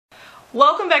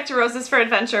Welcome back to Roses for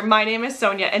Adventure. My name is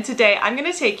Sonia, and today I'm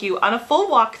going to take you on a full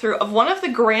walkthrough of one of the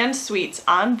grand suites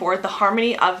on board the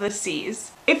Harmony of the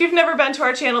Seas. If you've never been to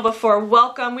our channel before,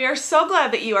 welcome. We are so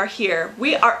glad that you are here.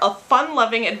 We are a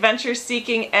fun-loving,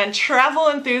 adventure-seeking, and travel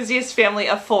enthusiast family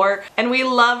of four, and we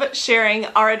love sharing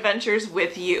our adventures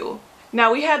with you.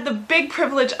 Now, we had the big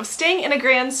privilege of staying in a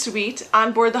grand suite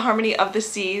on board the Harmony of the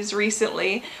Seas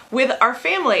recently with our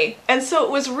family, and so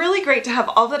it was really great to have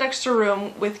all that extra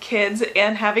room with kids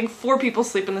and having 4 people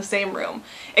sleep in the same room.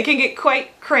 It can get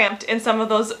quite cramped in some of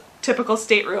those typical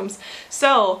staterooms,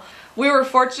 so we were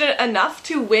fortunate enough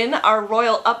to win our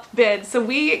royal up bid, so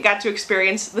we got to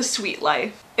experience the suite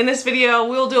life. In this video,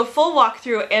 we'll do a full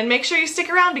walkthrough, and make sure you stick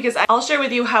around because I'll share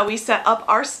with you how we set up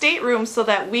our stateroom so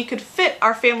that we could fit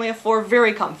our family of 4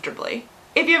 very comfortably.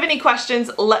 If you have any questions,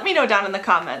 let me know down in the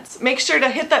comments. Make sure to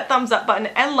hit that thumbs up button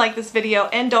and like this video,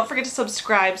 and don't forget to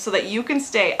subscribe so that you can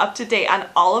stay up to date on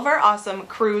all of our awesome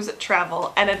cruise,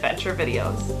 travel, and adventure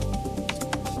videos.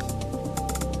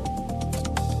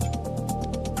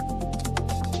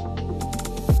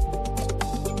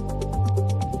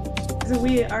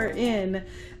 We are in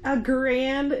a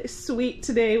grand suite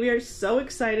today. We are so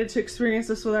excited to experience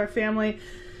this with our family.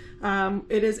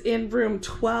 It is in room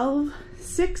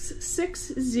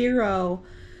 12660.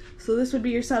 So this would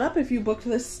be your setup if you booked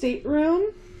the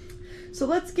stateroom. So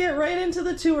let's get right into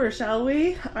the tour, shall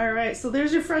we? All right, so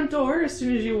there's your front door as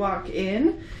soon as you walk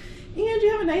in. And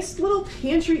you have a nice little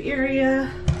pantry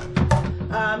area.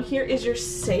 Here is your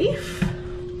safe.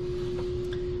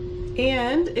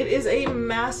 And it is a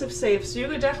massive safe, so you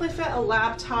could definitely fit a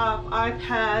laptop,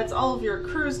 iPads, all of your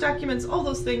cruise documents, all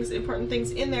those things, important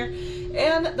things in there.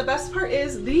 And the best part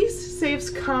is these safes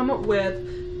come with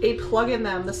a plug in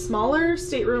them. The smaller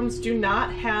staterooms do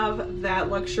not have that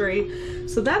luxury,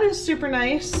 so that is super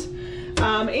nice.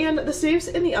 And the safes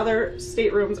in the other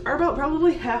staterooms are about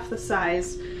probably half the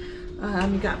size.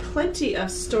 You got plenty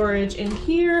of storage in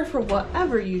here for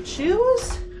whatever you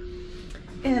choose.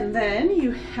 And then you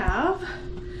have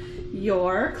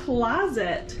your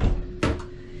closet.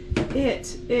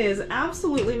 It is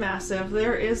absolutely massive.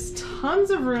 There is tons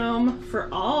of room for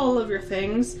all of your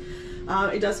things.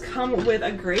 It does come with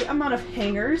a great amount of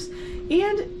hangers,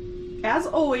 and as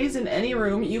always in any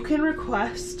room you can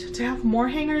request to have more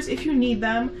hangers if you need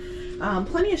them.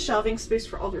 Plenty of shelving space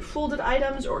for all of your folded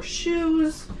items or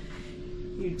shoes.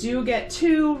 You do get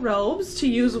 2 robes to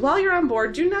use while you're on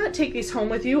board. Do not take these home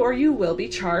with you or you will be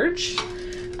charged.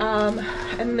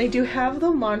 And they do have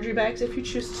the laundry bags if you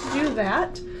choose to do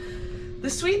that. The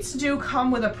suites do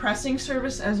come with a pressing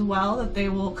service as well, that they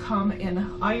will come and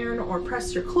iron or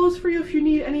press your clothes for you if you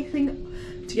need anything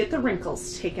to get the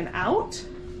wrinkles taken out.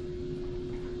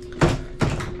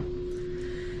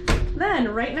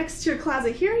 Then right next to your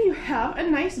closet here you have a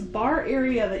nice bar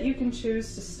area that you can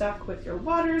choose to stock with your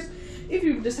waters if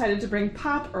you've decided to bring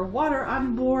pop or water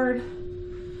on board.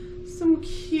 Some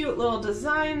cute little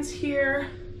designs here,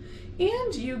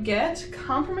 and you get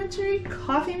complimentary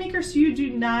coffee maker, so you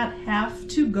do not have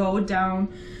to go down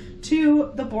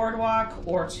to the boardwalk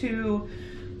or to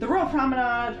the Royal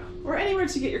Promenade or anywhere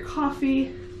to get your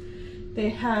coffee. They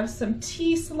have some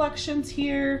tea selections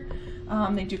here.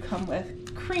 They do come with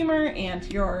creamer and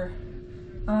your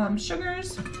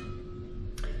sugars,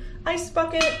 ice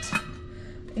bucket,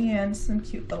 and some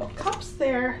cute little cups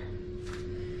there.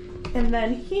 And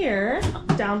then here,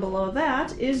 down below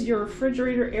that, is your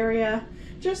refrigerator area.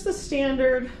 Just the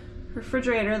standard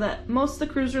refrigerator that most of the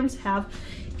cruise rooms have.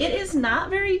 It is not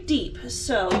very deep,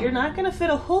 so you're not gonna fit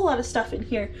a whole lot of stuff in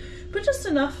here, but just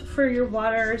enough for your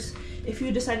waters. If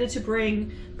you decided to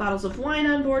bring bottles of wine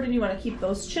on board and you wanna keep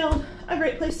those chilled, a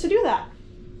great place to do that.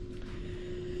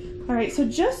 All right, so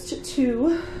just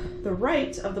to the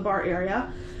right of the bar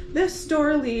area, this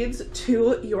door leads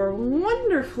to your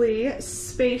wonderfully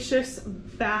spacious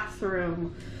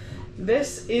bathroom.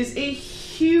 This is a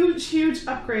huge, huge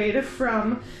upgrade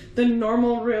from the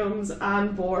normal rooms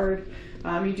on board.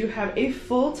 You do have a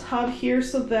full tub here,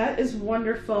 so that is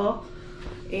wonderful.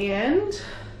 And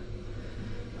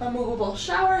a movable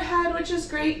shower head, which is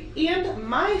great. And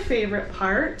my favorite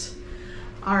part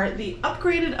are the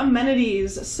upgraded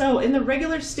amenities. So in the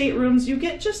regular staterooms, you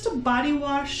get just a body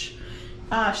wash,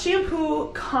 shampoo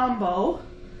combo,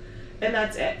 and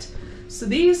that's it. So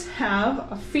these have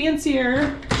a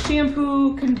fancier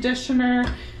shampoo,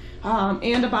 conditioner,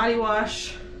 and a body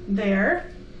wash there.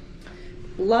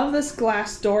 Love this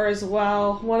glass door as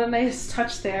well. What a nice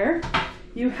touch there.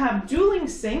 You have dueling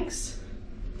sinks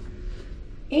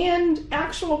and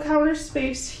actual counter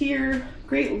space here.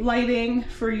 Great lighting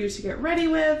for you to get ready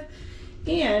with,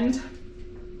 and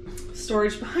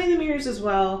storage behind the mirrors as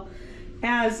well.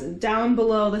 as down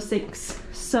below the sinks.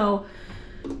 So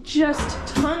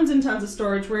just tons and tons of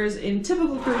storage, whereas in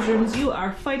typical cruise rooms you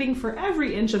are fighting for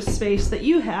every inch of space that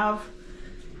you have.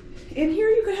 And here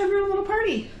you could have your own little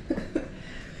party.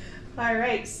 All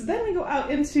right, so then we go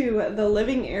out into the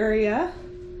living area.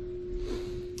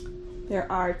 There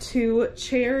are 2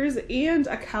 chairs and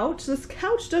a couch. This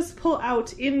couch does pull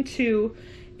out into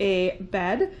a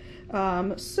bed.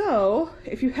 So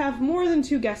if you have more than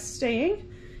 2 guests staying,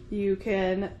 you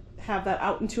can have that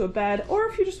out into a bed, or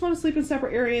if you just want to sleep in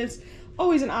separate areas,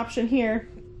 always an option here.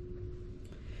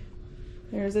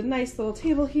 There's a nice little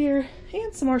table here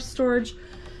and some more storage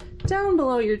down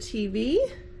below your TV.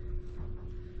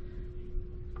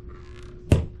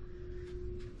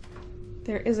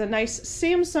 There is a nice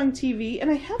Samsung TV, and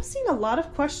I have seen a lot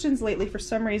of questions lately for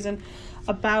some reason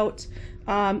about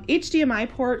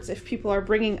HDMI ports if people are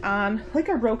bringing on like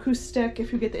a Roku stick,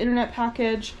 if you get the internet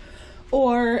package,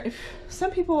 or if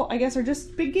some people, I guess, are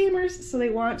just big gamers, so they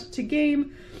want to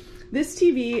game. This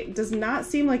TV does not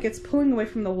seem like it's pulling away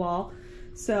from the wall,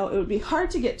 so it would be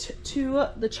hard to get to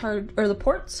the charge or the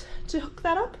ports to hook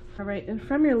that up. All right, and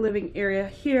from your living area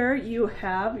here, you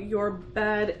have your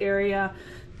bed area,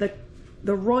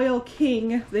 the Royal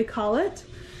King, they call it,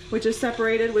 which is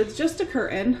separated with just a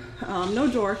curtain, no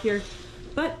door here,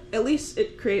 but at least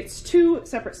it creates 2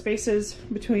 separate spaces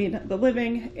between the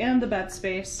living and the bed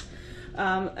space.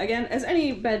 Again, as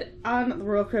any bed on the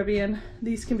Royal Caribbean,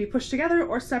 these can be pushed together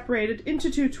or separated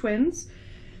into 2 twins.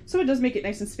 So it does make it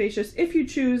nice and spacious. If you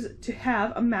choose to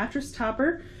have a mattress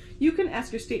topper, you can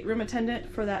ask your stateroom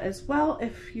attendant for that as well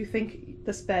if you think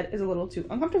this bed is a little too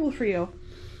uncomfortable for you.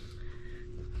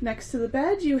 Next to the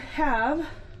bed, you have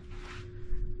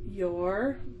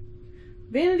your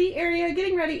vanity area,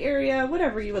 getting ready area,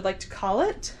 whatever you would like to call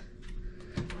it.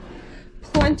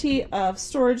 Plenty of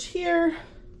storage here.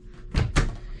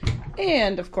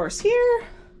 And of course here.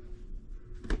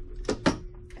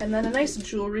 And then a nice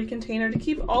jewelry container to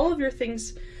keep all of your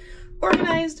things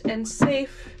organized and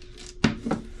safe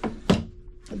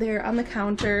there on the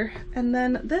counter. And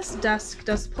then this desk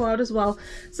does pull out as well.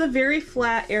 It's a very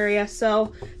flat area,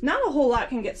 so not a whole lot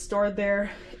can get stored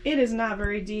there. It is not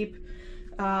very deep,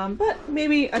 but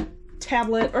maybe a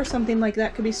tablet or something like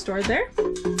that could be stored there.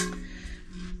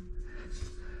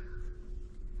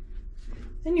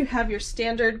 Then you have your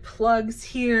standard plugs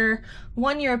here,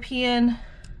 1 European,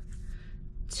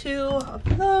 2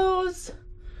 of those,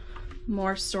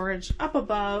 more storage up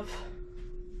above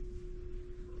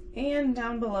and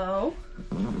down below.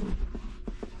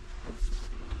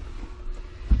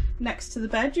 Next to the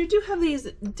bed, you do have these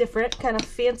different kind of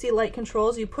fancy light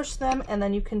controls. You push them and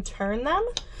then you can turn them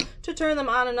to turn them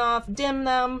on and off, dim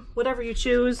them, whatever you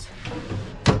choose.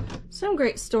 Some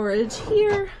great storage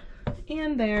here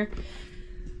and there.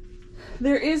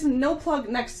 There is no plug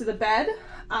next to the bed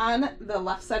on the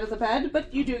left side of the bed,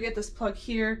 but you do get this plug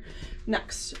here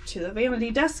next to the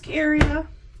vanity desk area.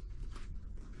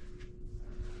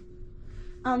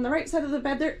 On the right side of the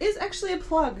bed, there is actually a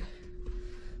plug.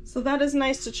 So that is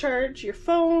nice to charge your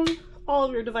phone, all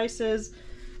of your devices,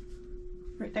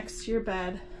 right next to your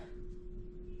bed.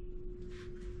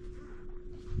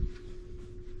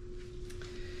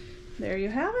 There you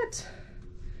have it,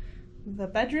 the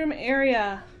bedroom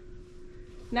area.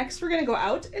 Next, we're gonna go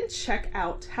out and check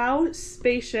out how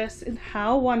spacious and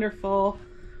how wonderful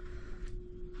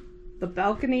the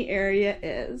balcony area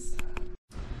is.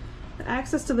 The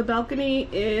access to the balcony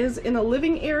is in the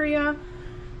living area.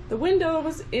 The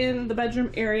windows in the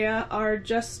bedroom area are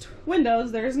just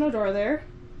windows. There is no door there.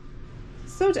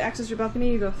 So to access your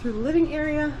balcony, you go through the living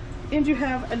area and you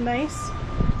have a nice,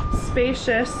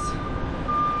 spacious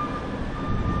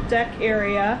deck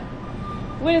area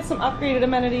with some upgraded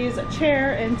amenities, a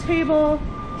chair and table,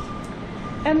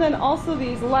 and then also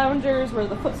these loungers where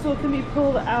the footstool can be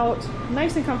pulled out.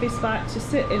 Nice and comfy spot to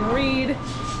sit and read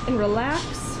and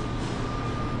relax.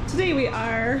 Today we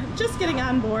are just getting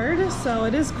on board, so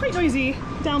it is quite noisy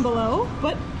down below,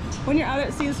 but when you're out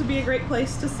at sea, this would be a great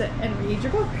place to sit and read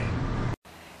your book.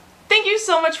 Thank you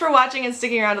so much for watching and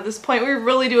sticking around to this point. We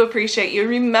really do appreciate you.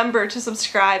 Remember to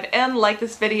subscribe and like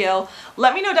this video.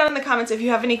 Let me know down in the comments if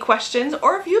you have any questions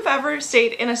or if you've ever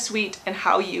stayed in a suite and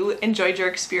how you enjoyed your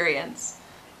experience.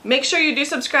 Make sure you do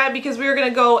subscribe because we are going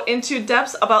to go into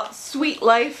depths about suite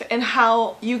life and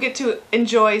how you get to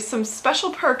enjoy some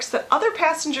special perks that other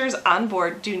passengers on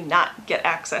board do not get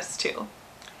access to.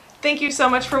 Thank you so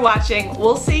much for watching.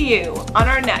 We'll see you on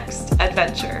our next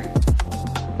adventure.